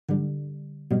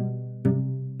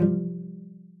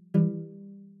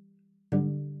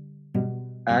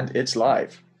And it's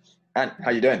live. And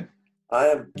how you doing? I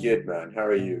am good, man. How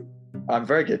are you? I'm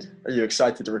very good. Are you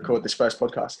excited to record this first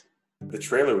podcast? The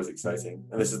trailer was exciting,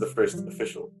 and this is the first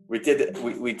official. We did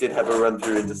have a run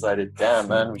through and decided, damn,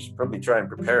 man, we should probably try and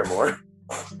prepare more.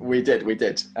 We did.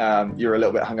 You were a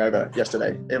little bit hungover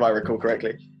yesterday, if I recall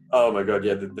correctly. Oh my god,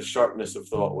 yeah, the sharpness of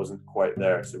thought wasn't quite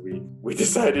there, so we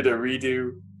decided a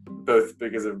redo, both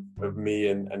because of me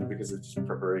and because of just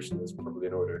preparation is probably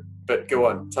in order. But go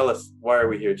on, tell us, why are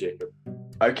we here, Jacob?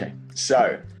 Okay,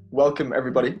 so welcome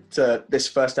everybody to this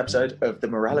first episode of The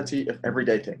Morality of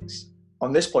Everyday Things.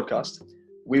 On this podcast,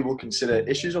 we will consider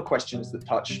issues or questions that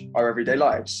touch our everyday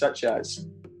lives, such as,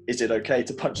 is it okay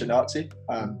to punch a Nazi?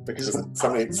 Because of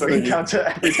something we encounter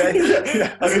every day.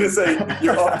 Yeah. I was going to say,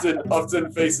 you're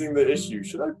often facing the issue,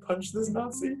 should I punch this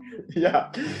Nazi?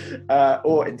 Yeah.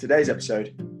 Or in today's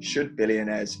episode, should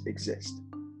billionaires exist?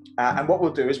 And what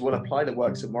we'll do is we'll apply the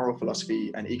works of moral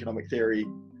philosophy and economic theory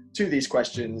to these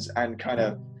questions and kind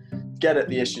of get at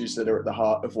the issues that are at the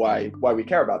heart of why we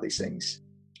care about these things.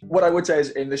 What I would say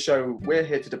is in the show, we're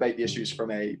here to debate the issues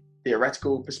from a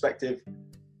theoretical perspective.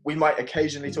 We might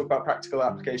occasionally talk about practical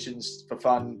applications for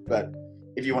fun, but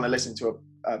if you want to listen to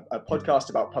a podcast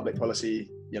about public policy,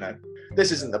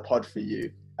 this isn't the pod for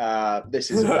you.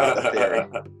 This is about the theory.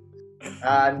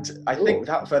 And I think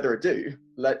without further ado,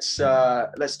 let's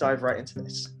dive right into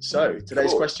this. So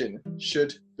today's question,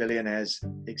 should billionaires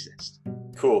exist?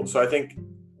 Cool. So I think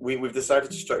we've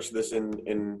decided to structure this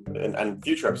in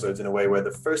future episodes in a way where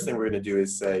the first thing we're going to do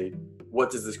is say, what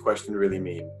does this question really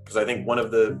mean? Because I think one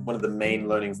of the main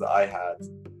learnings that I had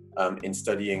in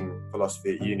studying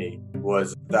philosophy at uni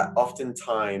was that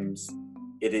oftentimes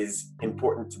it is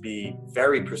important to be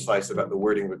very precise about the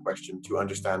wording of a question to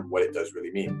understand what it does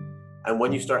really mean. And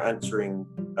when you start answering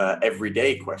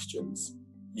everyday questions,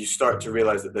 you start to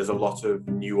realize that there's a lot of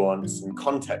nuance and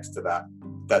context to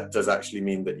that does actually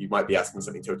mean that you might be asking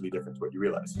something totally different to what you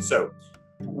realize. So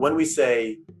when we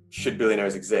say, should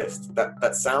billionaires exist,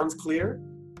 that sounds clear,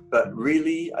 but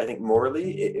really, I think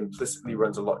morally, it implicitly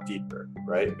runs a lot deeper,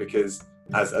 right? Because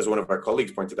as one of our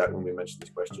colleagues pointed out when we mentioned this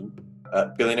question,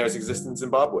 billionaires exist in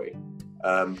Zimbabwe.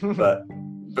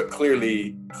 But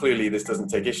clearly this doesn't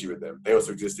take issue with them. They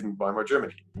also exist in Weimar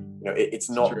Germany. It's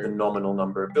not the nominal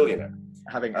number of billionaire.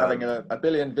 Having a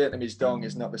billion Vietnamese dong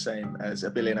is not the same as a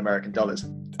billion American dollars.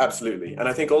 Absolutely. And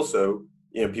I think also,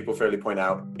 people fairly point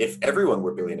out, if everyone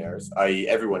were billionaires, i.e.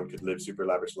 everyone could live super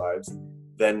lavish lives,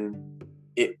 then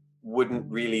it wouldn't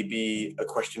really be a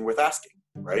question worth asking,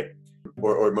 right?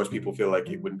 Or most people feel like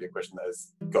it wouldn't be a question that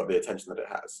has got the attention that it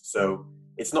has. So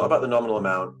it's not about the nominal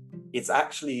amount. It's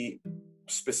actually,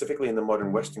 specifically in the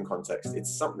modern Western context,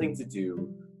 it's something to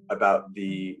do about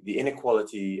the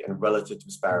inequality and relative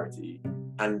disparity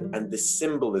and the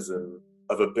symbolism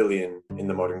of a billion in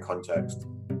the modern context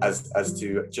as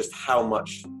to just how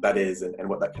much that is and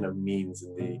what that kind of means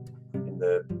in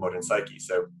the modern psyche.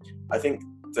 So I think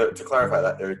to clarify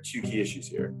that, there are two key issues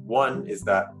here. One is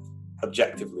that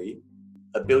objectively,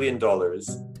 $1 billion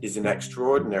is an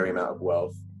extraordinary amount of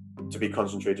wealth to be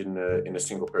concentrated in a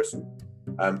single person.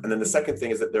 And then the second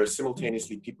thing is that there are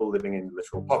simultaneously people living in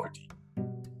literal poverty.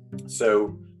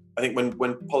 So I think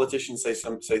when politicians say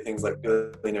things like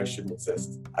billionaires shouldn't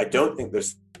exist, I don't think they're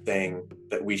saying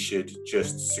that we should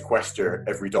just sequester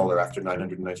every dollar after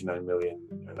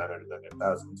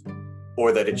 999,000,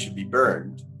 or that it should be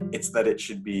burned. It's that it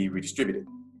should be redistributed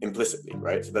implicitly,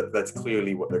 right? So that's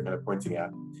clearly what they're kind of pointing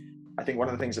at. I think one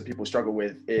of the things that people struggle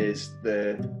with is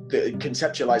the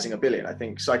conceptualizing a billion. I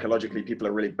think psychologically people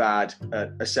are really bad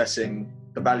at assessing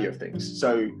the value of things.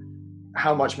 So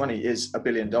how much money is $1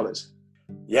 billion?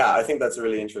 Yeah, I think that's a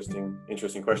really interesting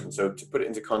question. So to put it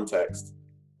into context,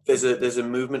 there's a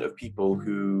movement of people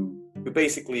who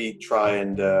basically try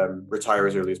and retire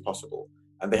as early as possible.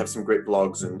 And they have some great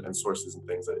blogs and sources and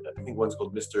things. I think one's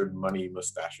called Mr. Money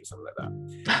Mustache or something like that.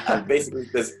 And basically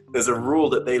there's a rule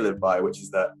that they live by, which is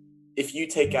that if you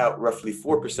take out roughly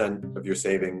 4% of your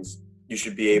savings, you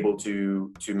should be able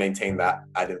to maintain that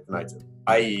ad infinitum,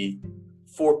 i.e.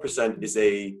 4% is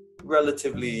a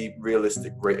relatively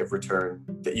realistic rate of return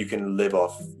that you can live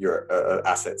off your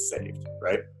assets saved,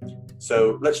 right?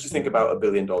 So let's just think about $1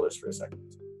 billion for a second.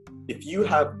 If you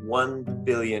have 1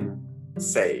 billion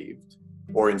saved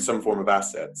or in some form of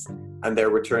assets, and they're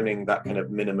returning that kind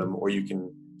of minimum, or you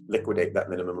can liquidate that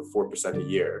minimum of 4% a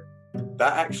year,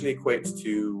 that actually equates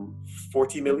to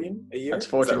 40 million a year. That's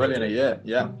 40 million a year,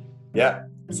 yeah. Yeah,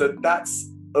 so that's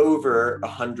over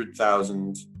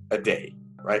 100,000 a day,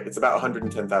 right? It's about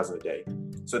 110,000 a day.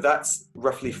 So that's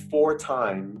roughly 4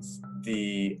 times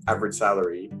the average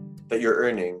salary that you're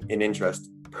earning in interest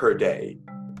per day.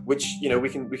 which,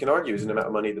 we can argue is an amount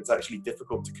of money that's actually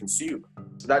difficult to consume.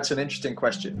 So that's an interesting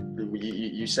question.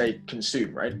 You say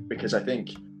consume, right? Because I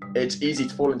think it's easy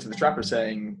to fall into the trap of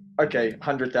saying, okay,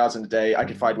 100,000 a day, I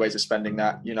can find ways of spending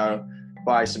that,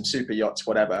 buy some super yachts,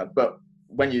 whatever. But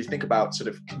when you think about sort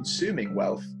of consuming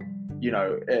wealth,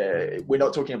 we're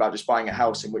not talking about just buying a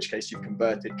house, in which case you've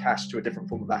converted cash to a different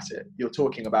form of asset. You're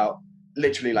talking about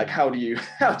literally like, how do you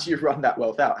run that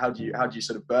wealth out? How do you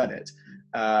sort of burn it?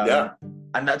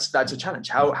 And that's a challenge.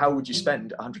 How would you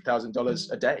spend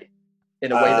 $100,000 a day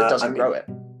in a way that doesn't grow it?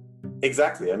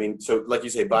 Exactly. I mean, so like you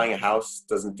say, buying a house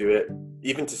doesn't do it.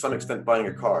 Even to some extent, buying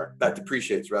a car, that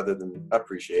depreciates rather than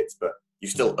appreciates, but you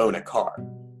still own a car.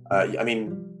 I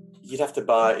mean, you'd have to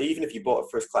buy, even if you bought a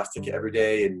first class ticket every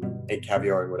day and ate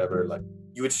caviar and whatever, like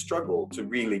you would struggle to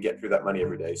really get through that money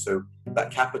every day. So that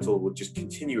capital would just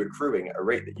continue accruing at a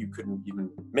rate that you couldn't even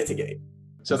mitigate.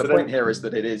 So the point here is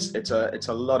that it's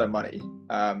a lot of money.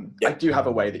 I do have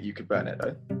a way that you could burn it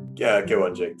though. Yeah, go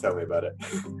on, Jake. Tell me about it.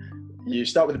 You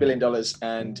start with $1 billion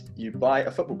and you buy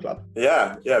a football club.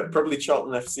 Yeah, probably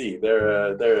Charlton FC.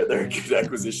 They're a good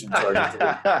acquisition target.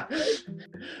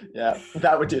 Yeah,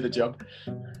 that would do the job.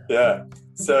 Yeah.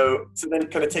 So then,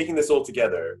 kind of taking this all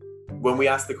together, when we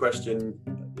ask the question,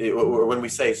 or when we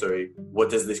say, what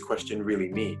does this question really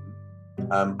mean?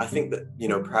 I think that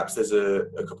perhaps there's a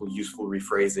couple of useful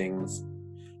rephrasings.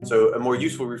 So a more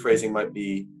useful rephrasing might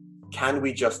be: can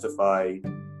we justify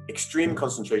extreme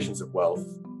concentrations of wealth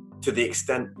to the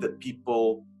extent that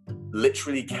people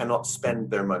literally cannot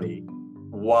spend their money,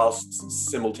 whilst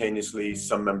simultaneously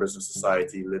some members of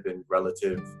society live in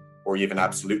relative or even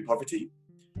absolute poverty?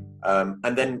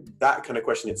 And then that kind of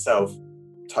question itself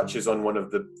touches on one of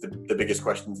the biggest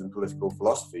questions in political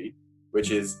philosophy,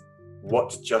 which is,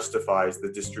 what justifies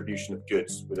the distribution of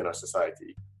goods within our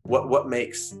society? What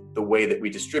makes the way that we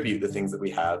distribute the things that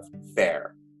we have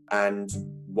fair? And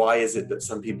why is it that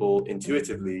some people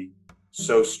intuitively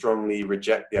so strongly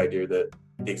reject the idea that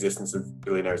the existence of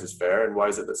billionaires is fair? And why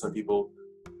is it that some people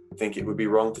think it would be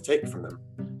wrong to take from them?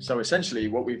 So essentially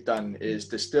what we've done is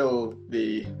distill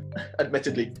the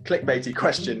admittedly clickbaity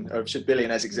question of should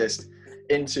billionaires exist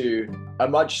into a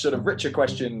much sort of richer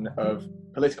question of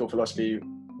political philosophy.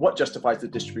 What justifies the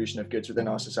distribution of goods within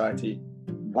our society?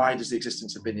 Why does the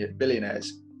existence of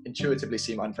billionaires intuitively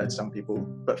seem unfair to some people,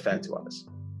 but fair to others?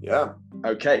 Yeah.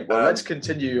 Okay, well, let's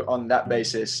continue on that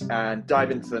basis and dive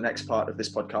into the next part of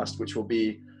this podcast, which will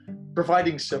be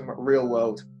providing some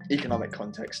real-world economic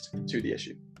context to the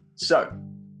issue. So,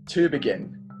 to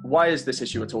begin, why is this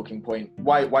issue a talking point?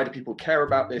 Why do people care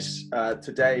about this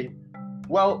today?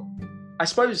 Well, I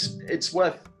suppose it's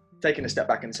worth taking a step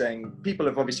back and saying people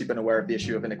have obviously been aware of the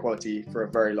issue of inequality for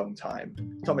a very long time.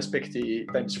 Thomas Piketty,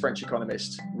 famous French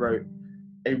economist, wrote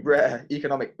a rare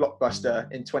economic blockbuster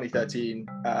in 2013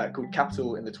 called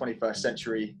Capital in the 21st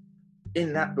Century.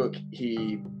 In that book,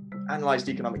 he analyzed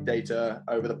economic data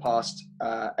over the past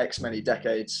X many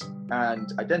decades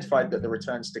and identified that the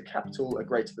returns to capital are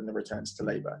greater than the returns to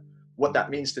labor. What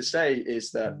that means to say is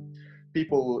that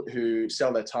people who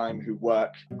sell their time, who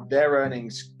work, their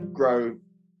earnings grow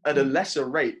at a lesser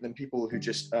rate than people who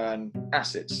just earn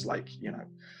assets, like,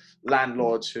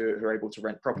 landlords who are able to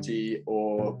rent property,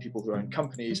 or people who own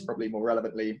companies, probably more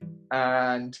relevantly.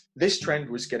 And this trend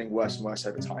was getting worse and worse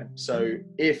over time. So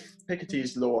if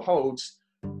Piketty's law holds,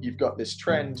 you've got this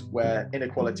trend where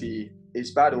inequality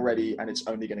is bad already and it's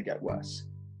only going to get worse.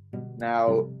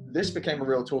 Now, this became a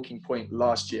real talking point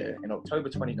last year in October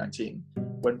 2019,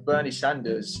 when Bernie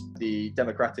Sanders, the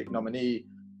Democratic nominee,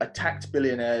 attacked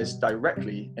billionaires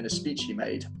directly in a speech he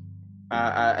made.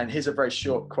 And here's a very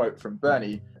short quote from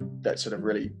Bernie that sort of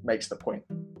really makes the point.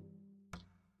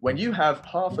 When you have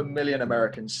 500,000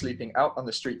 Americans sleeping out on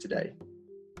the street today,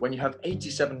 when you have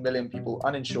 87 million people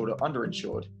uninsured or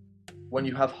underinsured, when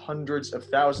you have hundreds of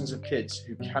thousands of kids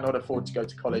who cannot afford to go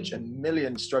to college and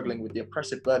millions struggling with the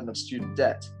oppressive burden of student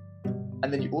debt,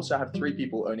 and then you also have 3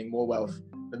 people owning more wealth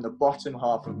than the bottom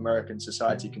half of American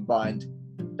society combined,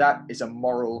 that is a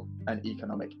moral and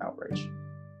economic outrage.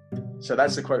 So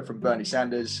that's the quote from Bernie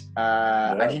Sanders,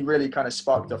 and he really kind of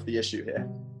sparked off the issue here.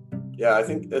 Yeah, I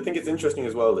think it's interesting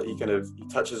as well that he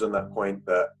touches on that point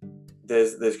that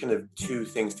there's kind of 2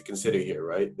 things to consider here,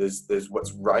 right? There's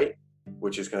what's right,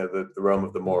 which is kind of the realm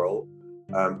of the moral,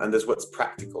 and there's what's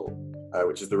practical,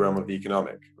 which is the realm of the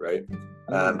economic, right?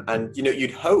 And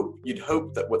you'd hope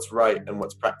that what's right and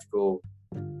what's practical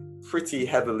pretty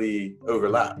heavily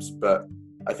overlaps, but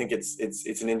I think it's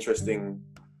an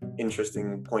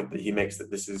interesting point that he makes,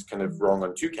 that this is kind of wrong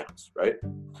on 2 counts, right?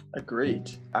 Agreed.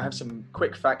 I have some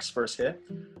quick facts for us here.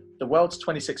 The world's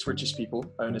 26 richest people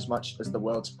own as much as the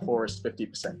world's poorest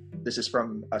 50%. This is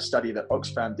from a study that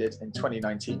Oxfam did in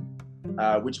 2019,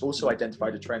 which also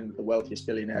identified a trend that the wealthiest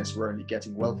billionaires were only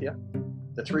getting wealthier.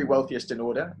 The three wealthiest in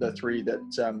order, the three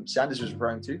that Sanders was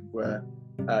referring to, were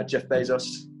Jeff Bezos,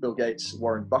 Bill Gates,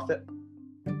 Warren Buffett.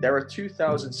 There are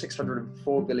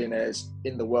 2,604 billionaires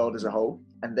in the world as a whole,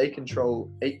 and they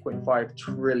control $8.5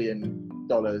 trillion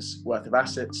worth of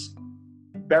assets.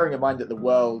 Bearing in mind that the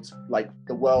world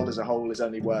as a whole, is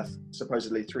only worth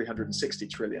supposedly 360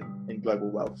 trillion in global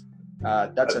wealth.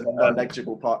 That's a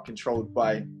non-negligible part controlled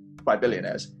by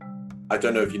billionaires. I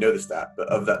don't know if you know the stat, but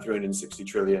of that 360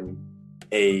 trillion,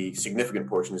 a significant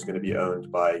portion is going to be owned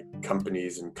by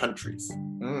companies and countries,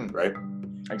 right?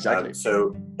 Exactly.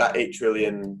 So that 8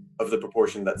 trillion of the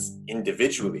proportion that's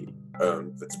individually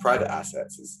owned, that's private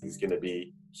assets, is going to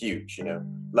be huge, you know.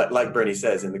 Like Bernie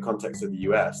says, in the context of the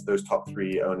US, those top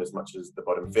three own as much as the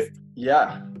bottom 50.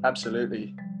 Yeah,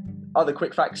 absolutely. Other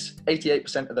quick facts,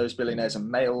 88% of those billionaires are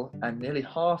male, and nearly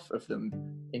half of them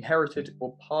inherited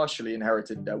or partially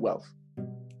inherited their wealth.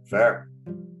 Fair.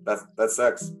 That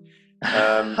sucks.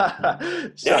 That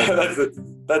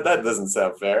doesn't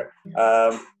sound fair.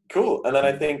 Cool. And then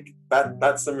I think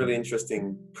that's some really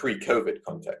interesting pre-COVID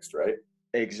context, right?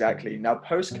 Exactly. Now,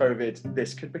 post-COVID,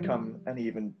 this could become an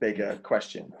even bigger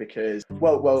question because,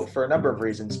 well, for a number of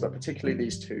reasons, but particularly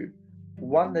these two.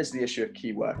 One, there's the issue of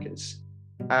key workers.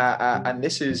 And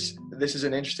this is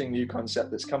an interesting new concept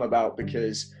that's come about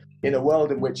because in a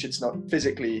world in which it's not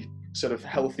physically sort of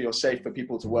healthy or safe for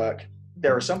people to work,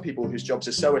 there are some people whose jobs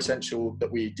are so essential that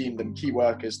we deem them key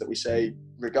workers, that we say,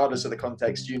 regardless of the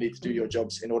context, you need to do your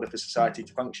jobs in order for society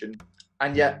to function.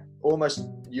 And yet, almost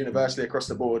universally across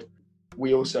the board,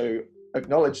 we also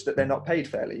acknowledge that they're not paid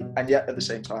fairly. And yet, at the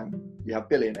same time, you have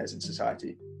billionaires in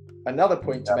society. Another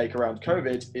point to make around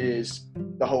COVID is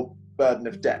the whole burden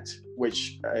of debt,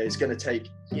 which is going to take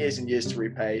years and years to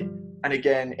repay. And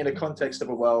again, in a context of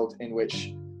a world in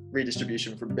which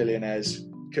redistribution from billionaires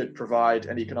could provide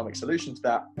an economic solution to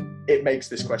that, it makes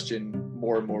this question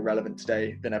more and more relevant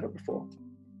today than ever before.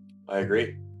 I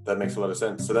agree. That makes a lot of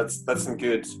sense. So that's some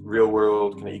good real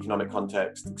world kind of economic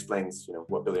context, explains, you know,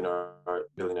 what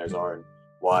billionaires are and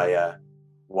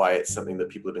why it's something that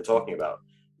people have been talking about.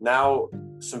 Now,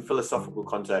 some philosophical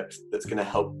context that's going to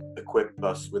help equip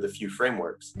us with a few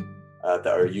frameworks that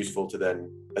are useful to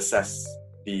then assess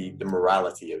the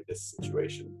morality of this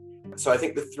situation. So I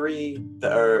think the three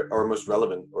that are most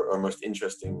relevant or most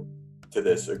interesting to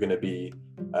this are going to be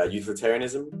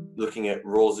utilitarianism, looking at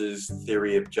Rawls's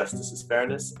theory of justice as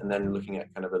fairness, and then looking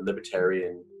at kind of a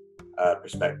libertarian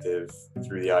perspective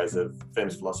through the eyes of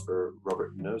famous philosopher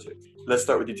Robert Nozick. Let's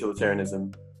start with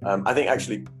utilitarianism. I think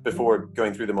actually, before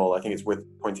going through them all, I think it's worth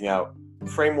pointing out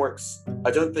frameworks.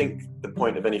 I don't think the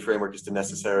point of any framework is to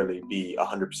necessarily be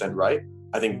 100% right.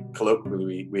 I think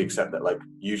colloquially we accept that, like,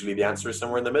 usually the answer is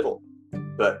somewhere in the middle.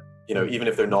 But, you know, even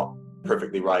if they're not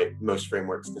perfectly right, most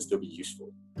frameworks can still be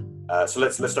useful. So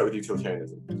let's start with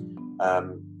utilitarianism.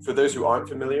 For those who aren't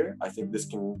familiar, I think this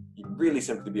can really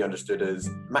simply be understood as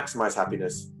maximize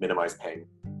happiness, minimize pain.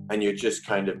 And you're just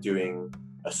kind of doing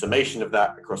a summation of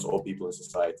that across all people in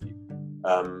society.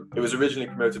 It was originally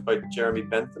promoted by Jeremy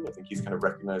Bentham. I think he's kind of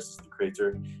recognized as the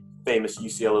creator. Famous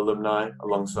UCL alumni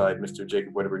alongside Mr.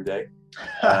 Jacob Wedderburn-Day.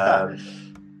 And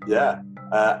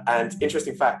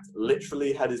interesting fact,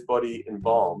 literally had his body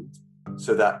embalmed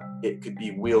so that it could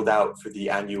be wheeled out for the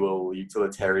annual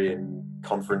utilitarian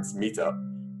conference meetup.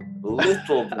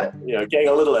 Little bit, you know, getting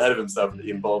a little ahead of himself. He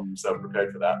embalmed himself,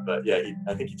 prepared for that. But yeah,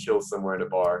 I think he chills somewhere in a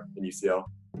bar in UCL.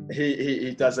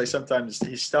 He does.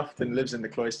 He's stuffed and lives in the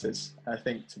cloisters. I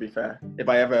think, to be fair, if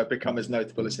I ever become as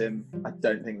notable as him, I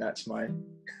don't think that's my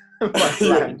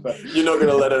plan. But You're not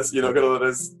gonna let us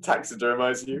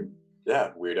taxidermize you.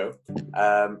 Yeah, weirdo.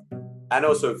 And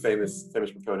also famous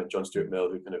proponent John Stuart Mill,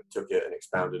 who kind of took it and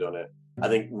expounded on it. I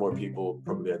think more people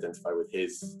probably identify with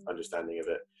his understanding of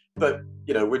it. But,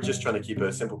 you know, we're just trying to keep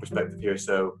a simple perspective here.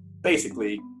 So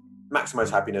basically, maximize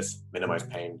happiness, minimize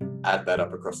pain, add that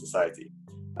up across society.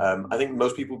 I think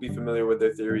most people will be familiar with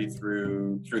their theory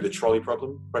through the trolley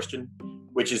problem question,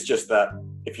 which is just that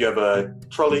if you have a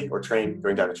trolley or train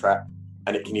going down a track,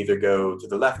 and it can either go to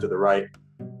the left or the right,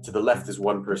 to the left is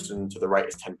one person, to the right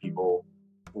is 10 people,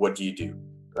 what do you do,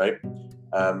 right?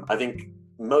 I think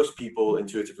most people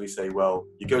intuitively say, well,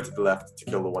 you go to the left to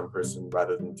kill the one person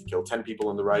rather than to kill 10 people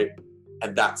on the right.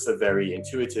 And that's a very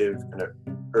intuitive kind of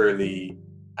early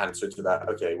answer to that.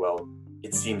 Okay, well,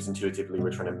 it seems intuitively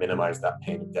we're trying to minimize that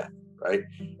pain of death, right?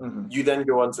 Mm-hmm. You then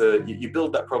go on to, you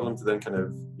build that problem to then kind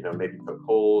of, you know, maybe poke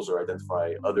holes or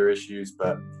identify other issues.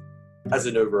 But as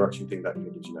an overarching thing, that kind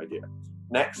of gives you an idea.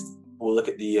 Next, we'll look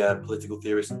at the political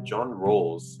theorist John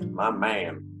Rawls, my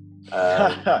man.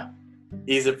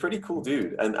 He's a pretty cool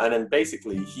dude, and then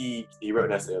basically he wrote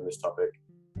an essay on this topic,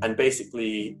 and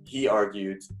basically he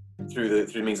argued through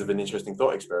means of an interesting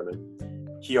thought experiment.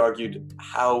 He argued,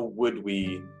 how would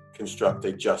we construct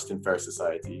a just and fair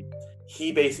society?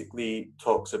 He basically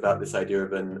talks about this idea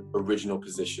of an original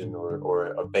position or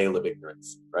a veil of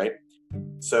ignorance, right?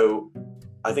 So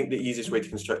I think the easiest way to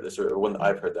construct this, or one that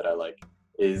I've heard that I like,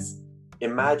 is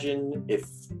imagine if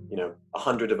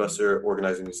 100 of us are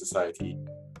organizing a society,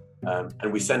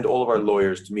 and we send all of our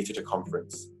lawyers to meet at a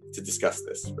conference to discuss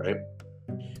this, right?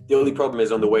 The only problem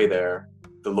is on the way there,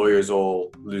 the lawyers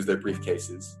all lose their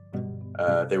briefcases.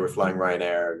 They were flying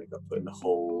Ryanair and they got put in the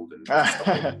hold.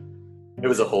 And it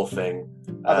was a whole thing.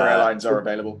 Other airlines are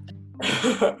available.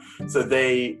 So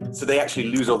they actually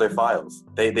lose all their files.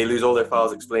 They lose all their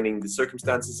files explaining the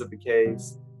circumstances of the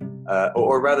case,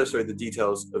 or rather, the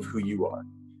details of who you are.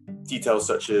 Details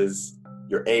such as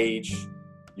your age,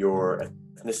 your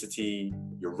ethnicity,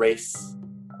 your race,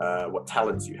 what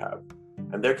talents you have.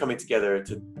 And they're coming together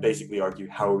to basically argue,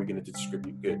 how are we going to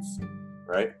distribute goods,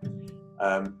 right?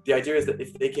 The idea is that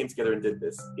if they came together and did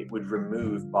this, it would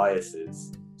remove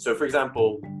biases. So for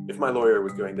example, if my lawyer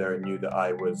was going there and knew that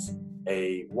I was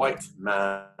a white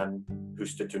man who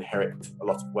stood to inherit a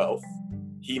lot of wealth,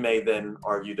 he may then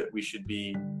argue that we should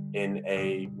be in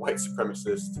a white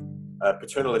supremacist,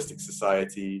 paternalistic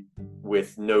society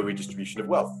with no redistribution of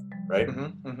wealth, right?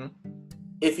 Mm-hmm, mm-hmm.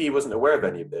 If he wasn't aware of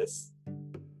any of this,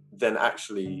 then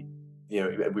actually,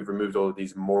 we've removed all of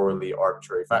these morally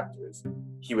arbitrary factors,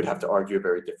 he would have to argue a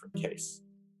very different case,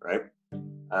 right?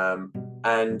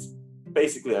 And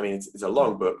basically, it's a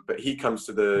long book, but he comes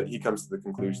to the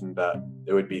conclusion that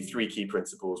there would be three key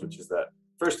principles, which is that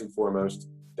first and foremost,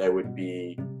 there would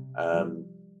be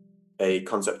a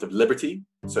concept of liberty.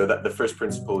 So that the first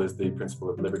principle is the principle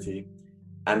of liberty,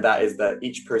 and that is that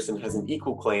each person has an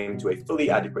equal claim to a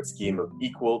fully adequate scheme of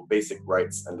equal basic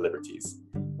rights and liberties.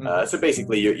 So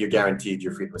basically, you're guaranteed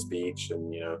your freedom of speech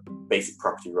and basic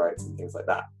property rights and things like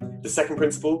that. The second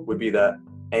principle would be that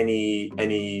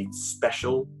any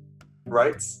special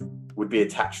rights would be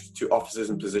attached to offices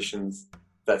and positions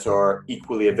that are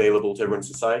equally available to everyone in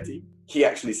society. He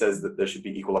actually says that there should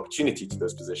be equal opportunity to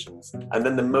those positions. And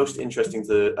then the most interesting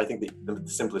I think the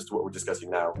simplest to what we're discussing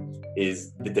now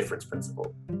is the difference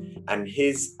principle. And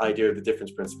his idea of the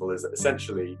difference principle is that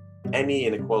essentially any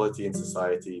inequality in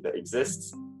society that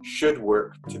exists should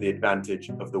work to the advantage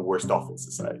of the worst off in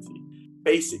society.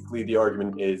 Basically, the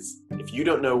argument is, if you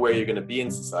don't know where you're going to be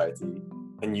in society,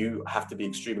 and you have to be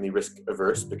extremely risk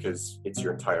averse because it's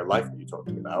your entire life that you're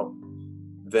talking about,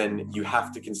 then you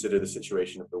have to consider the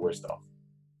situation of the worst off.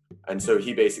 And so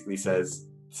he basically says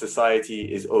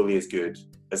society is only as good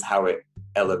as how it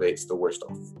elevates the worst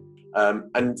off.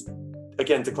 And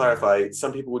again, to clarify,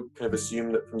 some people would kind of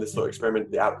assume that from this sort of experiment,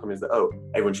 the outcome is that,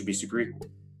 everyone should be super equal.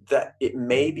 That it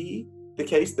may be the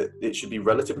case that it should be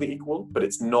relatively equal, but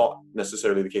it's not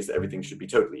necessarily the case that everything should be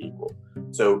totally equal.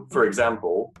 So, for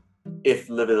example, if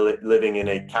living in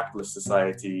a capitalist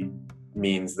society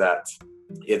means that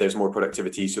there's more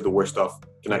productivity, so the worst off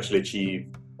can actually achieve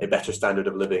a better standard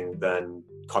of living than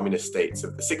communist states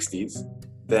of the 60s,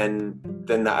 then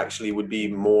that actually would be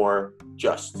more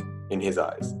just in his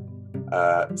eyes.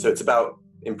 So it's about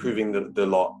improving the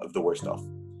lot of the worst off.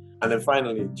 And then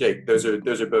finally, Jake, those are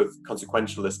both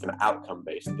consequentialist and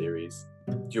outcome-based theories.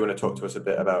 Do you want to talk to us a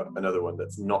bit about another one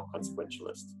that's not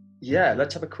consequentialist? Yeah,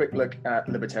 let's have a quick look at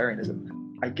libertarianism.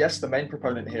 I guess the main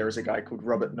proponent here is a guy called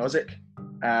Robert Nozick,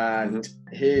 and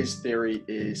his theory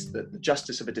is that the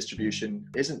justice of a distribution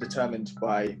isn't determined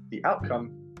by the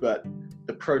outcome, but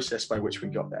the process by which we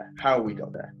got there, how we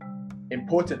got there.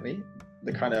 Importantly,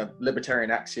 the kind of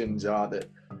libertarian axioms are that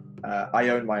I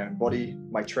own my own body,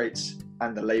 my traits,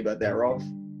 and the labor thereof.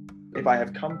 If I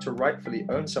have come to rightfully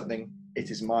own something,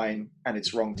 it is mine, and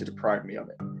it's wrong to deprive me of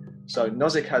it. So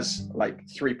Nozick has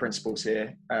three principles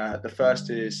here. The first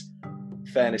is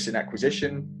fairness in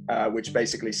acquisition, which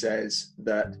basically says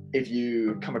that if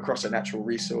you come across a natural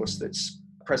resource that's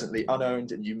presently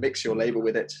unowned and you mix your labor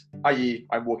with it, i.e.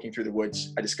 I'm walking through the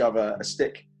woods, I discover a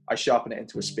stick, I sharpen it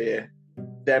into a spear,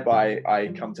 thereby I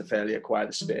come to fairly acquire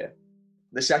the spear.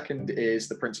 The second is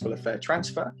the principle of fair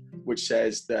transfer, which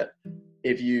says that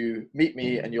if you meet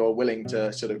me and you're willing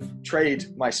to sort of trade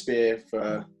my spear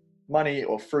for money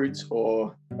or fruit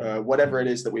or whatever it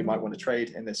is that we might want to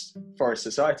trade in this forest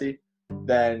society,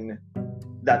 then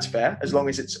that's fair, as long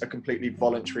as it's a completely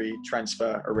voluntary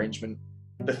transfer arrangement.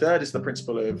 The third is the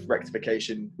principle of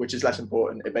rectification, which is less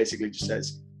important. It basically just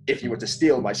says, if you were to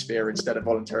steal my sphere instead of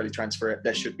voluntarily transfer it,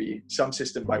 there should be some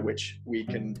system by which we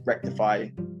can rectify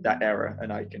that error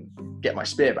and I can get my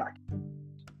sphere back.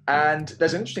 And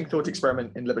there's an interesting thought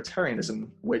experiment in libertarianism,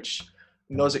 which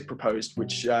Nozick proposed,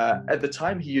 which at the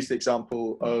time he used the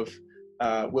example of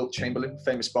Wilt Chamberlain,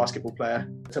 famous basketball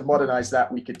player. To modernize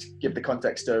that, we could give the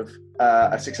context of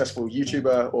a successful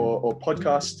YouTuber or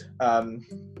podcast,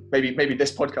 maybe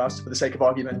this podcast for the sake of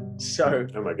argument. So,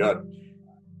 oh my God.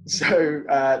 So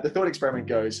the thought experiment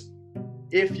goes,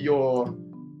 if you're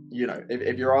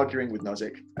arguing with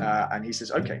Nozick and he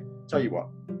says, okay, tell you what,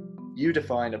 you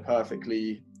define a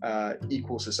perfectly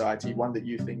equal society, one that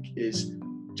you think is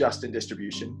just in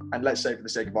distribution. And let's say for the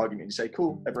sake of argument, you say,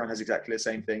 cool, everyone has exactly the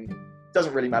same thing.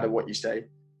 Doesn't really matter what you say.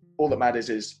 All that matters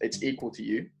is it's equal to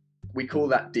you. We call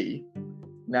that D.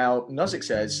 Now, Nozick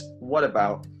says, what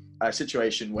about a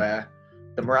situation where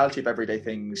the Morality of Everyday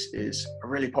Things is a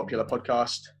really popular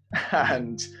podcast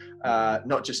and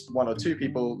not just one or two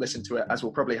people listen to it, as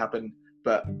will probably happen,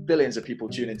 but billions of people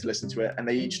tune in to listen to it, and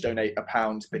they each donate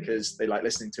 £1 because they like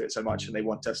listening to it so much and they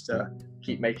want us to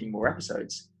keep making more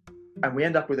episodes. And we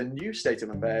end up with a new state of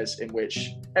affairs in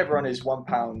which everyone is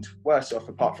 £1 worse off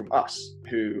apart from us,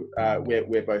 who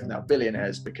we're both now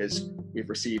billionaires because we've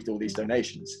received all these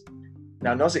donations.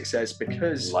 Now, Nozick says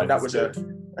because life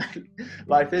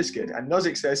is good. And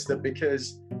Nozick says that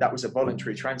because that was a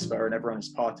voluntary transfer and everyone has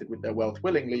parted with their wealth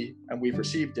willingly and we've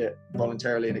received it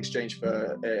voluntarily in exchange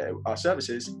for our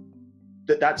services,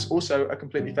 that's also a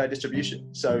completely fair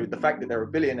distribution. So the fact that there are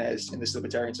billionaires in this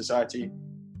libertarian society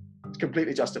is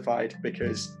completely justified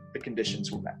because the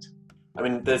conditions were met. I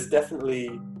mean, there's definitely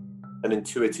an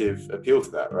intuitive appeal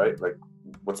to that, right? Like,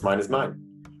 what's mine is mine.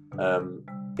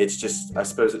 It's just, I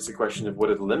suppose it's a question of what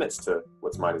are the limits to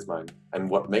what's mine is mine and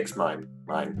what makes mine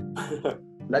mine.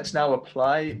 Let's now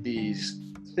apply these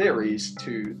theories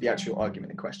to the actual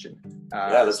argument in question.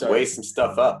 Let's weigh some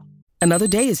stuff up. Another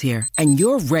day is here and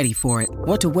you're ready for it.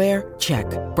 What to wear? Check.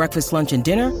 Breakfast, lunch, and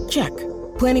dinner? Check.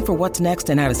 Planning for what's next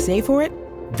and how to save for it?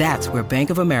 That's where Bank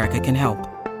of America can help.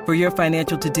 For your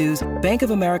financial to-dos, Bank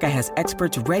of America has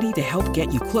experts ready to help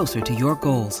get you closer to your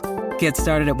goals. Get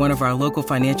started at one of our local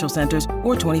financial centers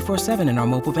or 24/7 in our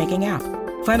mobile banking app.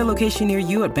 Find a location near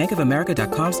you at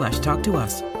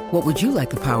bankofamerica.com/talktous. What would you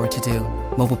like the power to do?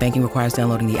 Mobile banking requires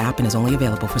downloading the app and is only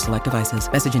available for select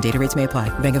devices. Message and data rates may apply.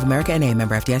 Bank of America N.A.,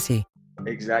 member FDIC.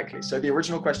 Exactly. So the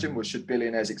original question was, should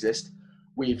billionaires exist?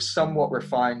 We've somewhat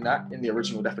refined that in the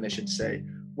original definition to say,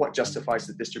 what justifies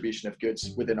the distribution of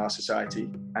goods within our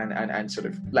society? And sort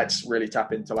of let's really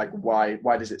tap into like, why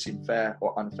does it seem fair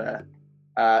or unfair?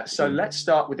 So let's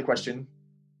start with the question,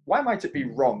 why might it be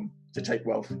wrong to take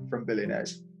wealth from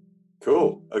billionaires?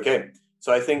 Cool. Okay.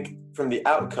 So I think from the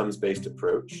outcomes-based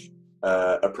approaches,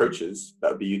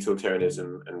 that would be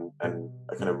utilitarianism and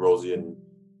a kind of Rawlsian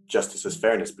justice as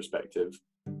fairness perspective,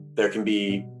 there can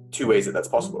be two ways that that's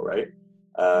possible, right?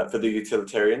 For the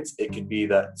utilitarians, it could be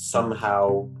that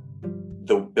somehow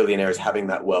the billionaires having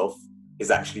that wealth is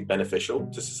actually beneficial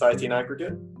to society in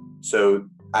aggregate. So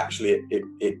actually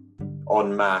it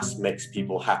en masse makes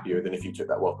people happier than if you took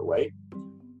that wealth away.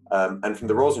 And from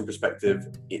the Rawlsian perspective,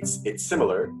 it's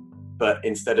similar, but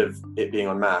instead of it being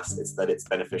en masse, it's that it's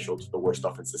beneficial to the worst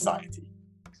off in society.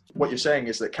 What you're saying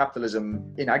is that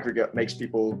capitalism in aggregate makes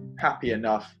people happy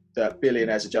enough that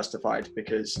billionaires are justified,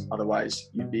 because otherwise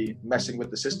you'd be messing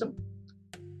with the system?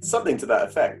 Something to that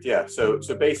effect, yeah. So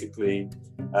basically,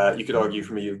 you could argue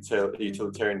from a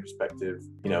utilitarian perspective,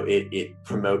 it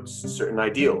promotes certain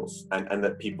ideals and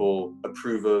that people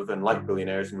approve of and like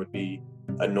billionaires and would be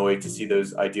annoyed to see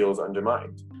those ideals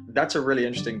undermined. That's a really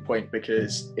interesting point,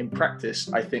 because in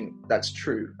practice, I think that's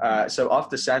true. So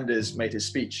after Sanders made his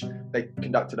speech, they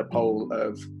conducted a poll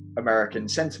of American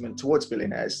sentiment towards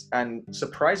billionaires. And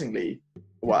surprisingly,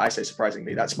 well, I say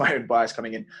surprisingly, that's my own bias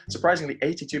coming in. Surprisingly,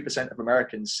 82% of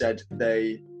Americans said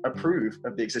they approve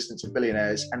of the existence of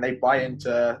billionaires, and they buy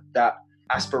into that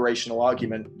aspirational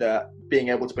argument that being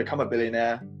able to become a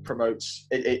billionaire promotes,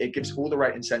 it gives all the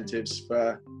right incentives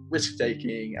for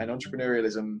risk-taking and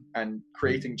entrepreneurialism and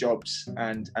creating jobs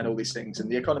and all these things. And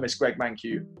the economist Greg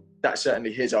Mankiw, that's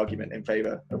certainly his argument in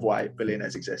favor of why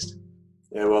billionaires exist.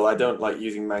 Yeah, well, I don't like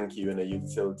using Mankiw in a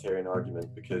utilitarian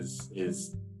argument because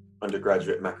his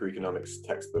undergraduate macroeconomics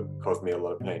textbook caused me a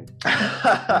lot of pain.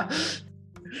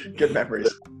 Good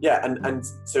memories. Yeah, and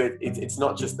so it's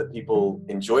not just that people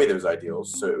enjoy those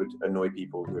ideals, so it would annoy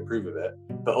people who approve of it,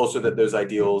 but also that those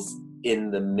ideals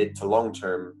in the mid to long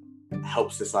term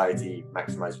help society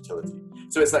maximize utility.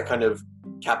 So it's that kind of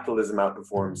capitalism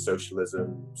outperforms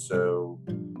socialism, so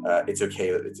it's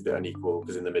okay that it's a bit unequal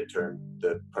because in the midterm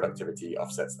the productivity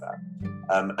offsets that,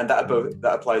 and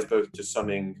that applies both to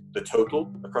summing the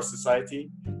total across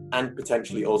society and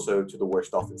potentially also to the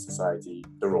worst off in society,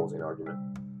 the Rawlsian argument.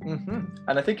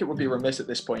 And I think it would be remiss at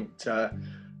this point to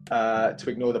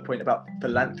ignore the point about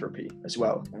philanthropy as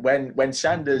well. When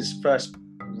Sanders first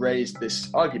raised this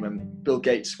argument, Bill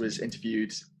Gates was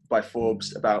interviewed by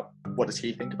Forbes about what does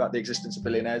he think about the existence of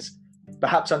billionaires.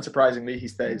 Perhaps unsurprisingly, he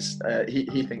says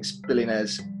he thinks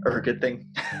billionaires are a good thing.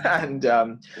 And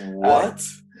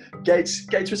Gates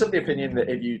was of the opinion that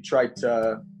if you tried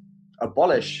to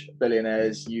abolish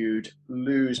billionaires, you'd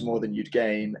lose more than you'd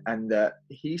gain, and that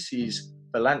he sees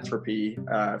philanthropy,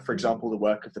 for example, the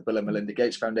work of the Bill and Melinda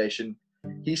Gates Foundation,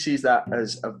 he sees that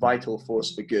as a vital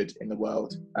force for good in the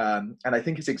world. And I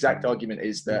think his exact argument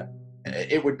is that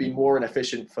it would be more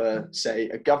inefficient for, say,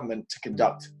 a government to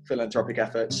conduct philanthropic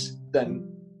efforts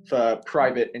than for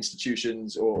private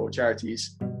institutions or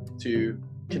charities to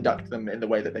conduct them in the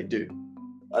way that they do.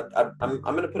 I'm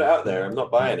going to put it out there. I'm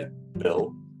not buying it,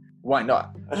 Bill. Why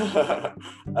not?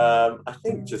 I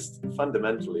think just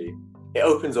fundamentally, it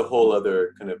opens a whole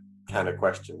other kind of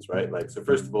questions, right? Like, so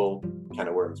first of all, can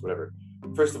of worms, whatever.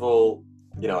 First of all,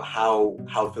 how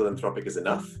philanthropic is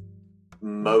enough?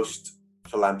 Most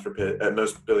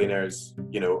billionaires,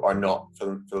 are not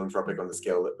philanthropic on the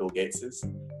scale that Bill Gates is.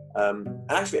 And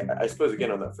actually, I suppose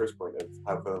again on that first point of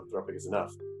how philanthropic is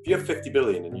enough, if you have 50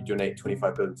 billion and you donate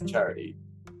 25 billion to charity,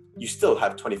 you still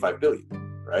have 25 billion,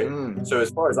 right? So as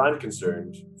far as I'm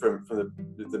concerned, from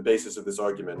the basis of this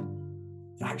argument,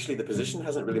 actually the position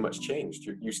hasn't really much changed.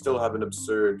 You still have an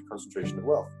absurd concentration of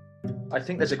wealth. I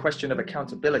think there's a question of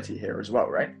accountability here as well,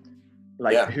 right?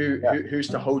 Like, who's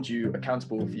to hold you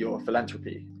accountable for your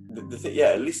philanthropy?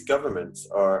 At least governments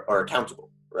are accountable,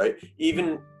 right?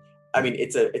 Even, I mean,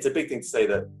 it's a big thing to say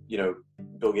that,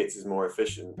 Bill Gates is more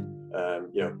efficient.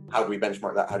 How do we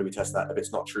benchmark that? How do we test that? If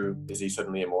it's not true, is he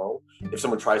suddenly immoral? If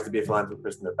someone tries to be a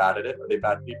philanthropist and they're bad at it, are they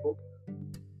bad people?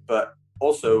 But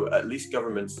also, at least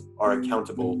governments are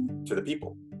accountable to the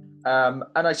people. And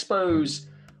I suppose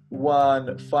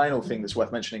one final thing that's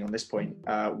worth mentioning on this point,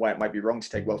 why it might be wrong to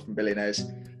take wealth from billionaires,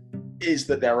 is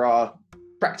that there are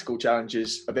practical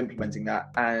challenges of implementing that.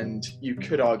 And you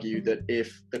could argue that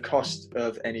if the cost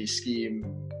of any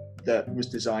scheme that was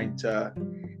designed to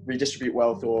redistribute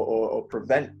wealth or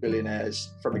prevent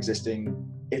billionaires from existing,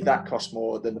 if that costs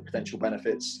more than the potential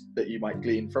benefits that you might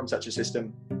glean from such a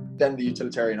system, then the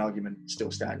utilitarian argument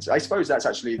still stands. I suppose that's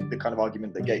actually the kind of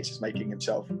argument that Gates is making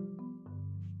himself.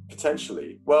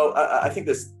 Potentially. Well, I think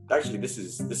this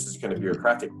is kind of a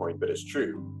bureaucratic point, but it's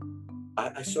true.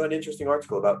 I saw an interesting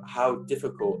article about how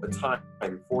difficult a time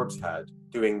Forbes had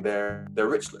doing their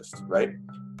rich list, right?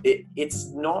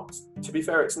 It's not, to be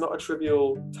fair, it's not a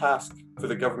trivial task for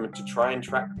the government to try and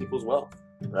track people's wealth,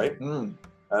 right?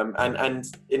 And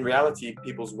in reality,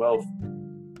 people's wealth,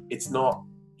 it's not,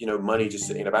 money just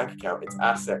sitting in a bank account. It's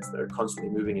assets that are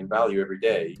constantly moving in value every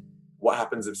day. What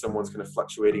happens if someone's kind of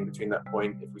fluctuating between that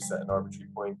point, if we set an arbitrary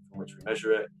point from which we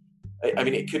measure it? I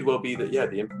mean, it could well be that,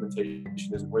 the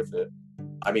implementation isn't worth it.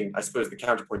 I mean, I suppose the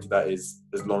counterpoint to that is,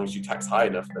 as long as you tax high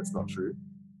enough, that's not true.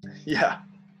 Yeah.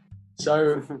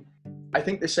 So I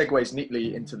think this segues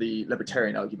neatly into the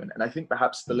libertarian argument. And I think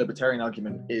perhaps the libertarian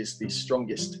argument is the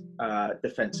strongest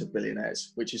defense of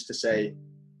billionaires, which is to say,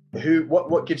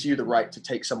 what gives you the right to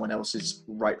take someone else's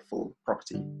rightful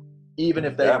property? Even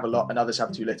if they have a lot and others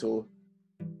have too little,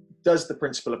 does the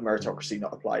principle of meritocracy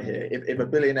not apply here? If a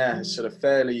billionaire has sort of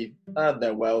fairly earned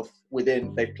their wealth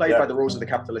they've played by the rules of the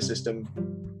capitalist system,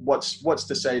 what's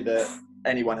to say that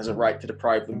anyone has a right to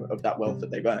deprive them of that wealth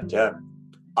that they've earned? Yeah,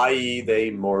 i.e.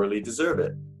 they morally deserve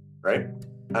it, right?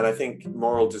 And I think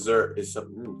moral desert is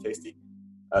something tasty.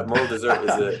 Moral desert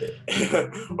is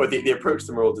or the approach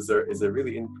to moral desert is a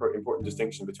really important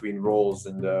distinction between Rawls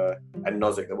and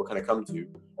Nozick that we'll kind of come to.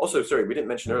 Also, sorry, we didn't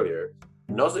mention earlier,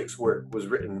 Nozick's work was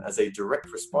written as a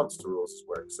direct response to Rawls'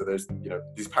 work. So there's,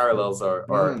 these parallels are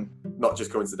not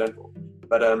just coincidental.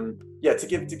 But to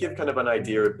give kind of an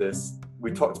idea of this,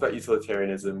 we talked about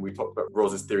utilitarianism, we talked about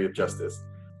Rawls' theory of justice.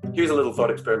 Here's a little thought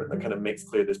experiment that kind of makes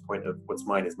clear this point of what's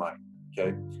mine is mine,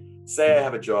 okay? Say I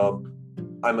have a job,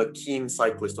 I'm a keen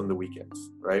cyclist on the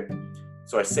weekends, right?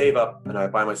 So I save up and I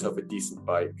buy myself a decent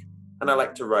bike, and I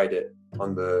like to ride it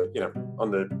on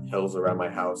the hills around my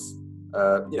house,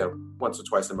 once or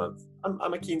twice a month.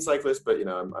 I'm a keen cyclist, but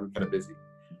I'm kind of busy.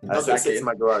 So it sits in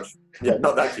my garage. Yeah,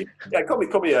 not that keen. Yeah, call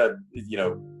me a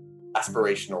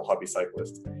aspirational hobby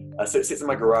cyclist. So it sits in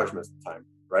my garage most of the time,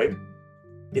 right?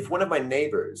 If one of my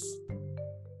neighbors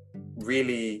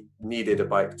really needed a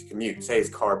bike to commute, say his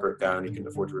car broke down, he couldn't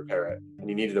afford to repair it, and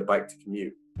he needed a bike to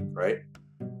commute, right?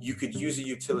 You could use a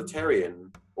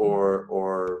utilitarian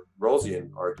or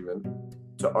Rawlsian argument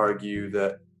to argue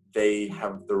that they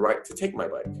have the right to take my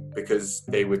bike because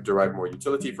they would derive more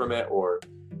utility from it, or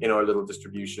in our little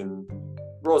distribution,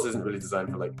 Rawls isn't really designed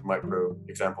for like micro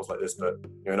examples like this, but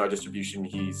in our distribution,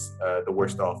 he's the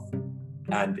worst off,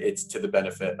 and it's to the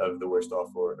benefit of the worst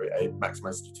off, or a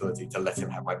maximized utility to let him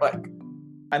have my bike.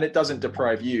 And it doesn't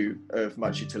deprive you of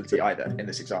much utility either in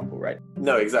this example, right?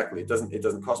 No, exactly. It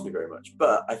doesn't cost me very much.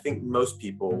 But I think most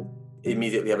people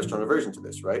immediately have a strong aversion to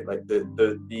this, right? Like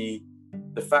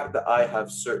the fact that I have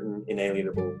certain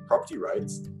inalienable property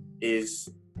rights is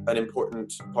an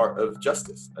important part of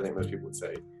justice. I think most people would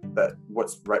say that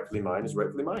what's rightfully mine is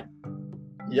rightfully mine.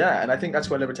 Yeah, and I think that's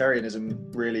where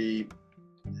libertarianism really,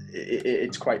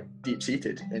 it's quite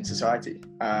deep-seated in society.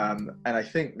 And I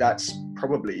think that's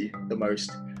probably the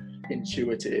most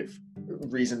intuitive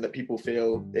reason that people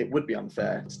feel it would be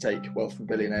unfair to take wealth from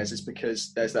billionaires, is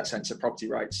because there's that sense of property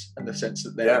rights and the sense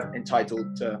that they're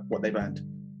entitled to what they've earned.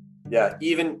 Yeah,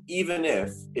 even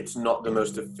if it's not the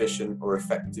most efficient or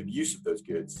effective use of those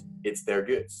goods, it's their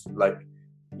goods. Like,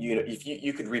 if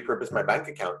you could repurpose my bank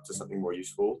account to something more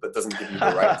useful, that doesn't give you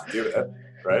the right to do it,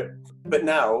 right? But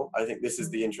now I think this is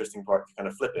the interesting part to kind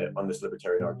of flip it on this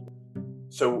libertarian argument.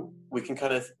 So we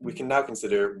can now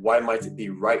consider, why might it be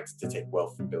right to take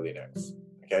wealth from billionaires?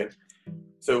 Okay,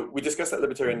 so we discussed that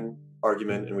libertarian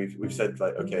argument, and we've said,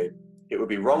 like, okay, it would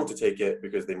be wrong to take it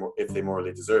because if they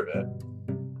morally deserve it.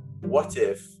 What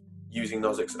if, using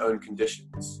Nozick's own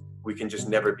conditions, we can just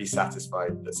never be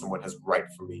satisfied that someone has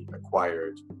rightfully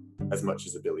acquired as much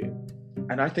as $1 billion?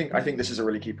 And I think this is a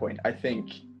really key point. I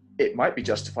think it might be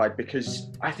justified, because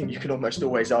I think you can almost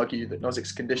always argue that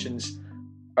Nozick's conditions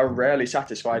are rarely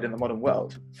satisfied in the modern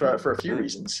world for a few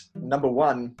reasons. Number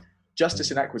one,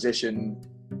 justice in acquisition.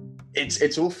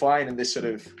 It's all fine in this sort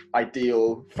of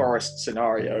ideal forest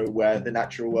scenario where the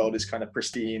natural world is kind of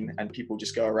pristine and people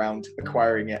just go around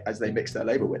acquiring it as they mix their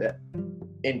labor with it.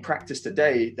 In practice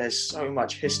today, there's so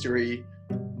much history.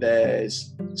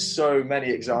 There's so many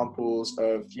examples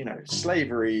of,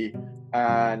 slavery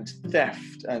and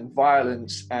theft and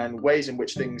violence, and ways in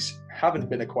which things haven't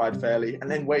been acquired fairly,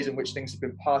 and then ways in which things have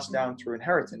been passed down through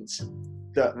inheritance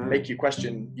that make you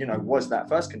question, was that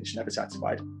first condition ever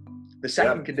satisfied? The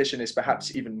second condition is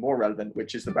perhaps even more relevant,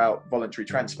 which is about voluntary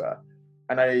transfer.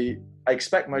 And I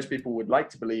expect most people would like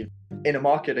to believe in a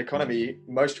market economy,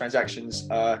 most transactions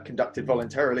are conducted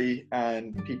voluntarily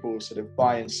and people sort of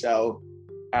buy and sell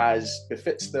as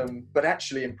befits them. But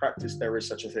actually, in practice, there is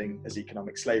such a thing as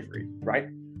economic slavery, right?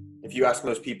 If you ask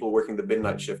most people working the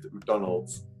midnight shift at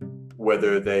McDonald's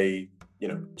whether they,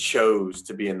 chose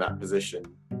to be in that position,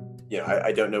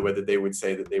 I don't know whether they would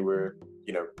say that they were,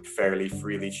 fairly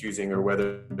freely choosing, or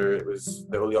whether it was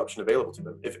the only option available to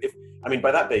them. If by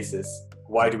that basis,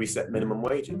 why do we set minimum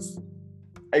wages?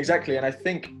 Exactly. And I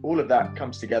think all of that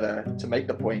comes together to make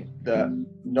the point that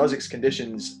Nozick's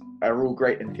conditions are all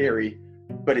great in theory,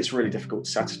 but it's really difficult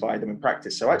to satisfy them in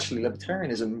practice. So actually,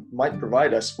 libertarianism might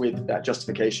provide us with that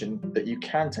justification that you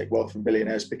can take wealth from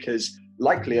billionaires, because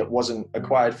likely it wasn't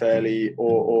acquired fairly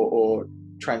or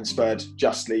transferred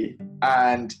justly.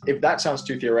 And if that sounds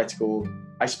too theoretical,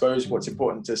 I suppose what's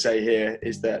important to say here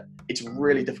is that it's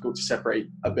really difficult to separate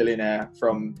a billionaire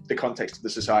from the context of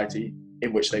the society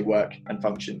in which they work and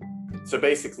function. So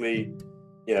basically,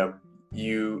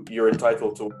 you're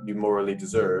entitled to what you morally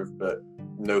deserve, but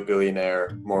no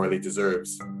billionaire morally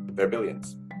deserves their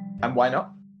billions. And why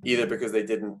not? Either because they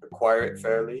didn't acquire it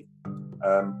fairly,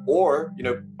 or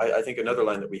I think another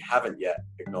line that we haven't yet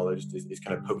acknowledged is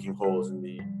kind of poking holes in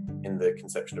the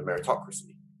conception of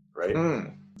meritocracy, right?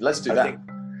 Let's do that.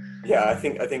 I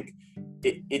think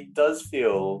it does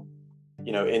feel,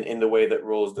 in the way that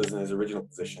Rawls does in his original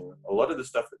position, a lot of the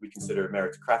stuff that we consider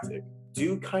meritocratic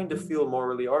do kind of feel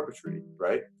morally arbitrary,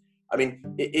 right?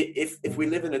 If we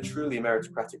live in a truly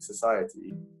meritocratic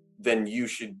society, then you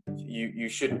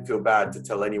shouldn't feel bad to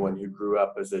tell anyone who grew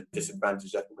up as a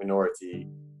disadvantaged ethnic minority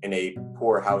in a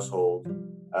poor household,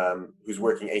 who's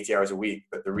working 80 hours a week,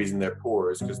 that the reason they're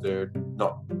poor is because they're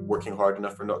not working hard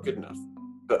enough or not good enough.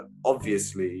 But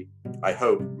obviously, I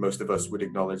hope most of us would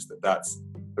acknowledge that that's,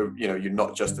 you're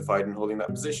not justified in holding that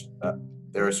position, that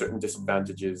there are certain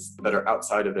disadvantages that are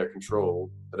outside of their control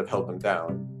that have held them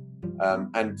down.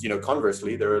 And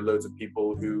conversely, there are loads of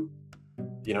people who,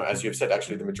 as you have said,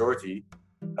 actually the majority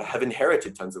have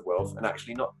inherited tons of wealth and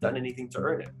actually not done anything to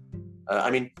earn it.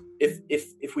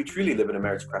 If we truly live in a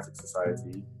meritocratic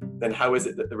society, then how is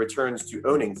it that the returns to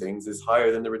owning things is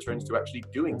higher than the returns to actually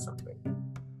doing something?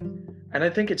 And I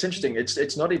think it's interesting.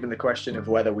 It's not even the question of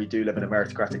whether we do live in a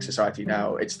meritocratic society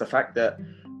now. It's the fact that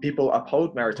people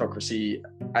uphold meritocracy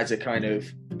as a kind of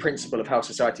principle of how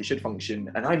society should function.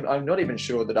 And I'm not even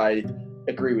sure that I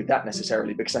agree with that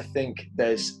necessarily, because I think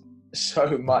there's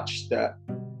so much that,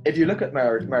 if you look at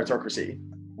meritocracy,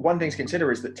 one thing to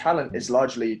consider is that talent is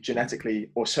largely genetically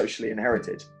or socially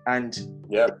inherited. And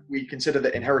if we consider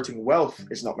that inheriting wealth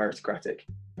is not meritocratic,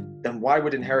 then why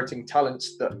would inheriting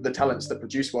talents, the talents that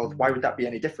produce wealth, why would that be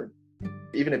any different?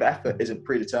 Even if effort isn't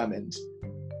predetermined,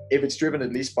 if it's driven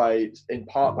at least in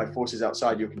part by forces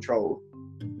outside your control,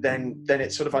 then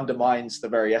it sort of undermines the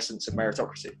very essence of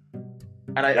meritocracy.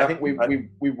 And I think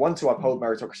we want to uphold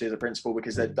meritocracy as a principle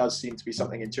because there does seem to be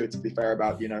something intuitively fair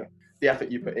about, the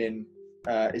effort you put in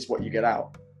is what you get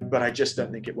out. But I just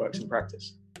don't think it works in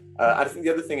practice. I think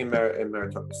the other thing in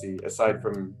meritocracy, aside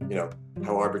from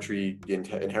how arbitrary the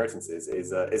inheritance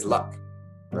is luck,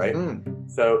 right?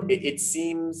 So it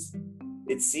seems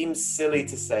silly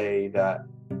to say that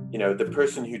the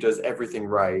person who does everything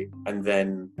right and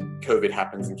then COVID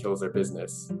happens and kills their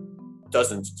business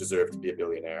doesn't deserve to be a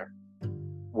billionaire,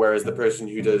 whereas the person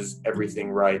who does everything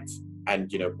right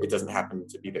and it doesn't happen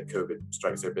to be that COVID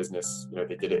strikes their business,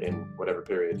 they did it in whatever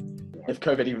period. If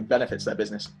COVID even benefits their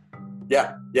business.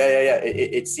 Yeah.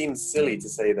 It seems silly to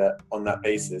say that on that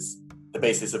basis, the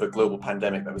basis of a global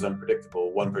pandemic that was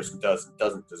unpredictable, one person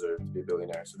doesn't deserve to be a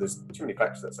billionaire. So there's too many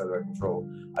factors outside of our control.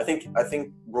 I think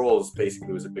Rawls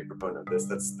basically was a big proponent of this.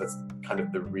 That's kind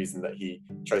of the reason that he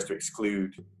tries to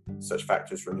exclude such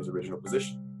factors from his original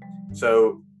position.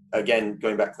 So again,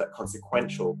 going back to that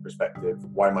consequential perspective,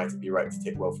 why might it be right to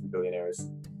take wealth from billionaires?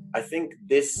 I think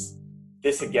this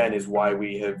again is why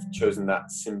we have chosen that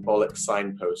symbolic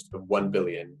signpost of 1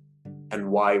 billion,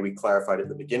 and why we clarified at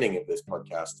the beginning of this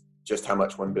podcast just how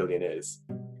much 1 billion is.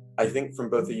 I think from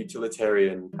both a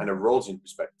utilitarian and a Rawlsian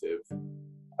perspective,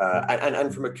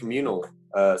 and from a communal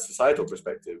societal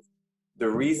perspective, the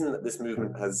reason that this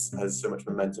movement has so much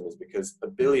momentum is because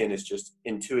 1 billion is just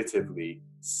intuitively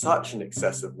such an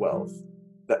excess of wealth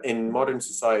that in modern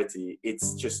society,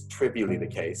 it's just trivially the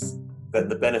case that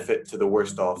the benefit to the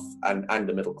worst off and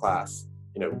the middle class,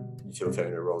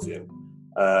 utilitarian or Rawlsian,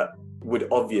 would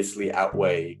obviously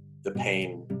outweigh the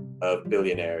pain of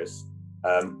billionaires,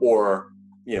 or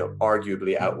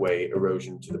arguably outweigh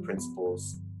erosion to the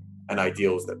principles and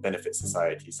ideals that benefit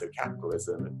society. So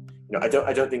capitalism, and I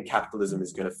don't think capitalism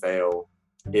is going to fail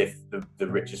if the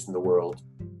richest in the world,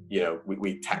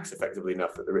 we tax effectively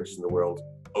enough that the richest in the world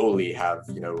only have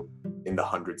in the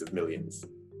hundreds of millions.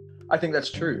 I think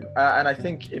that's true, and I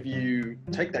think if you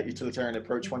take that utilitarian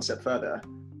approach one step further,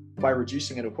 by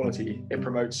reducing inequality, it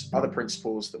promotes other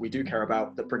principles that we do care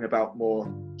about that bring about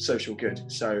more social good.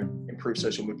 So improve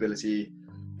social mobility,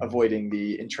 avoiding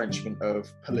the entrenchment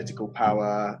of political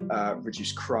power,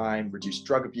 reduce crime, reduce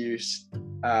drug abuse.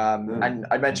 And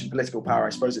I mentioned political power. I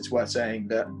suppose it's worth saying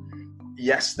that,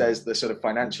 yes, there's the sort of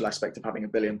financial aspect of having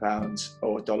 £1 billion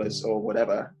or dollars or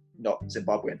whatever, not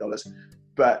Zimbabwean dollars,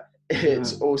 but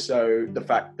it's also the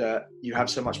fact that you have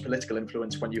so much political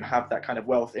influence when you have that kind of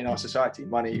wealth in our society.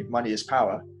 Money is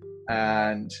power.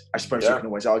 And I suppose you can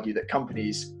always argue that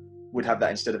companies would have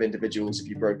that instead of individuals if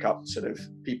you broke up sort of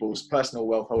people's personal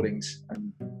wealth holdings.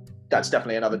 And that's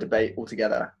definitely another debate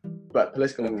altogether. But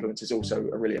political influence is also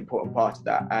a really important part of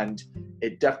that. And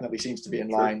it definitely seems to be in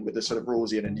line with the sort of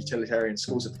Rawlsian and utilitarian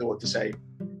schools of thought to say,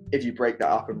 if you break that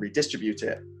up and redistribute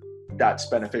it, that's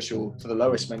beneficial to the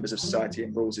lowest members of society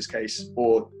in Rawls's case,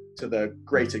 or to the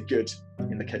greater good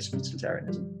in the case of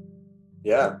utilitarianism.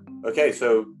 Yeah. Okay.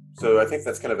 So I think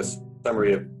that's kind of a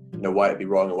summary of why it'd be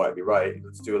wrong and why it'd be right.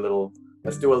 Let's do a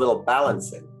little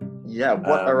balancing. Yeah.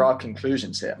 What are our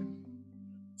conclusions here?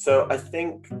 So I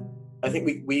think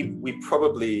we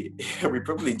probably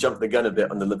jumped the gun a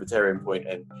bit on the libertarian point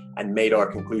and made our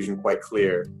conclusion quite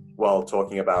clear while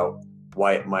talking about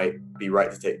why it might be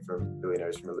right to take from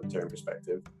billionaires from a libertarian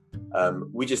perspective.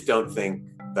 We just don't think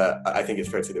that, I think it's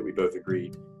fair to say that we both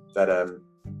agree that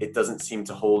it doesn't seem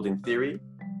to hold in theory.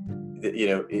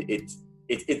 It's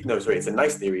a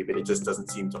nice theory, but it just doesn't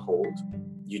seem to hold.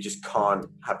 You just can't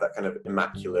have that kind of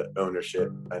immaculate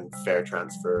ownership and fair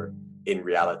transfer in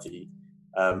reality.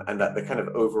 And that the kind of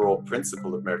overall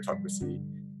principle of meritocracy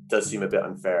does seem a bit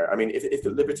unfair. I mean, if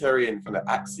the libertarian kind of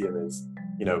axiom is,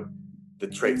 the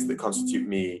traits that constitute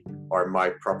me are my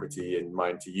property and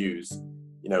mine to use,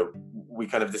 we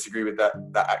kind of disagree with that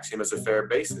axiom as a fair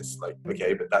basis. Like,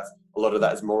 okay, but a lot of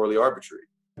that is morally arbitrary.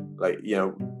 Like,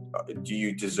 do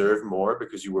you deserve more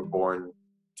because you were born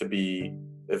to be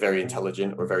very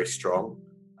intelligent or very strong?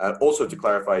 Also, to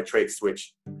clarify, traits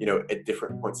which, at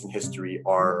different points in history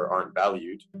aren't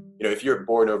valued. If you're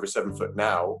born over 7 foot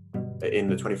now, in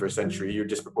the 21st century, you're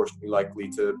disproportionately likely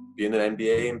to be in an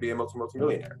MBA and be a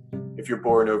multi-millionaire. If you're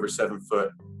born over 7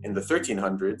 foot in the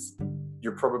 1300s,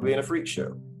 you're probably in a freak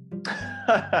show.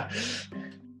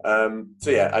 So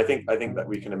yeah, I think that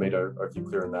we kind of made our view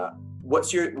clear on that.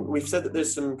 We've said that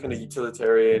there's some kind of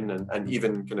utilitarian and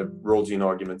even kind of Rawlsian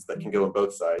arguments that can go on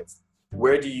both sides.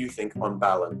 Where do you think, on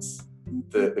balance,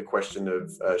 the question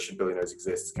of should billionaires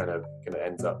exist kind of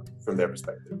ends up from their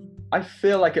perspective? I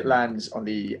feel like it lands on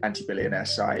the anti-billionaire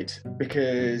side,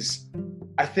 because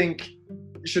I think,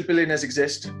 should billionaires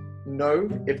exist? No,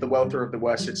 if the welfare of the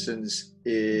worst citizens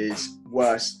is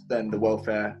worse than the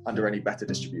welfare under any better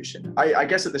distribution. I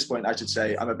guess at this point I should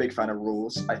say I'm a big fan of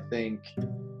rules. I think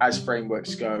as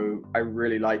frameworks go, I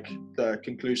really like the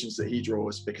conclusions that he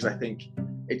draws, because I think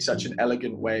it's such an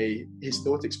elegant way, his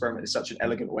thought experiment is such an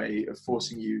elegant way of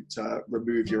forcing you to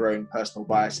remove your own personal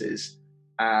biases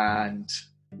and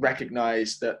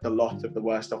recognize that the lot of the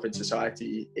worst off in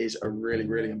society is a really,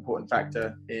 really important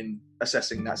factor in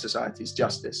assessing that society's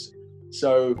justice.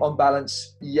 So on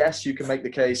balance, yes, you can make the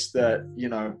case that,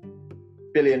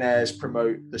 billionaires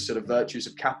promote the sort of virtues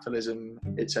of capitalism,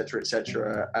 et cetera,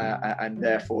 and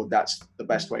therefore that's the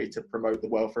best way to promote the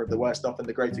welfare of the worst off and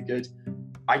the greater good.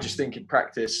 I just think in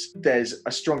practice, there's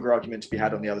a stronger argument to be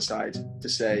had on the other side to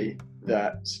say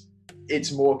that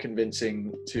it's more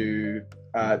convincing to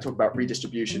talk about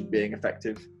redistribution being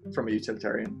effective from a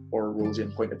utilitarian or a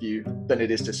Rawlsian point of view than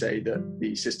it is to say that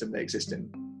the system they exist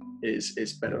in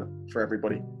is better for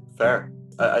everybody. Fair.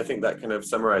 I think that kind of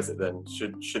summarizes it then.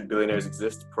 Should billionaires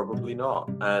exist? Probably not.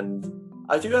 And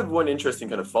I do have one interesting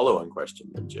kind of follow-on question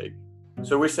then, Jake.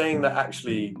 So we're saying that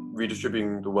actually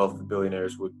redistributing the wealth of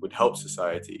billionaires would help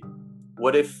society.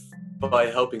 What if by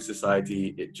helping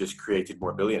society, it just created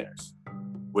more billionaires?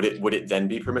 Would it then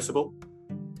be permissible?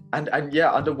 And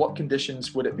yeah, under what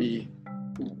conditions would it be?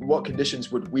 What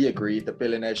conditions would we agree that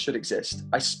billionaires should exist?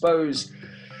 I suppose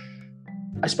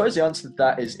the answer to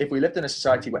that is if we lived in a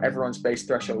society where everyone's base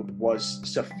threshold was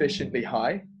sufficiently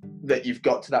high that you've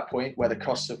got to that point where the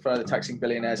costs of further taxing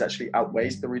billionaires actually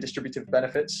outweighs the redistributive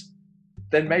benefits,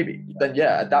 then maybe. Then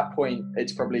yeah, at that point,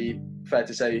 it's probably fair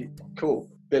to say, cool,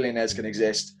 billionaires can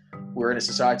exist. We're in a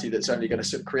society that's only going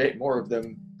to create more of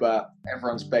them, but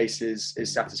everyone's base is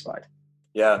satisfied.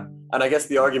 Yeah, and I guess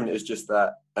the argument is just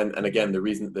that, and again, the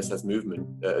reason that this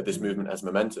movement has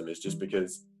momentum is just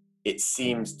because it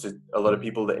seems to a lot of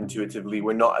people that intuitively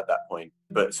we're not at that point,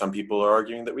 but some people are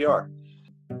arguing that we are.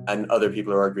 And other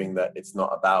people are arguing that it's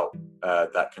not about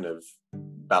that kind of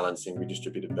balancing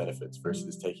redistributive benefits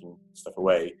versus taking stuff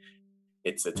away.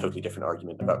 It's a totally different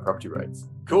argument about property rights.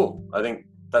 Cool. I think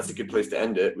that's a good place to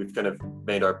end it. We've kind of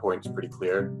made our points pretty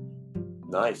clear.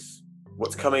 Nice.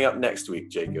 What's coming up next week,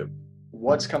 Jacob?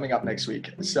 What's coming up next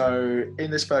week? So in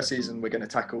this first season, we're going to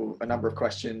tackle a number of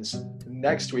questions.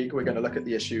 Next week, we're going to look at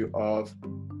the issue of,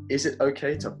 is it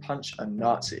okay to punch a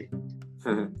Nazi?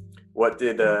 What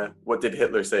did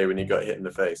Hitler say when he got hit in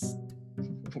the face?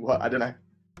 What? I don't know.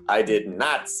 I did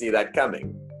not see that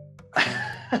coming.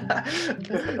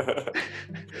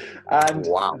 And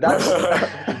wow. That's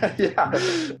yeah.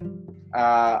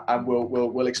 And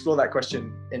we'll explore that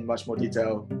question in much more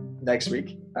detail next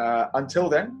week. Until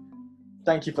then,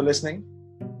 thank you for listening.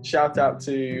 Shout out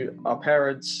to our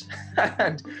parents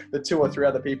and the 2 or 3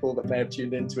 other people that may have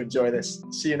tuned in to enjoy this.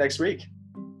 See you next week.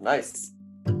 Nice.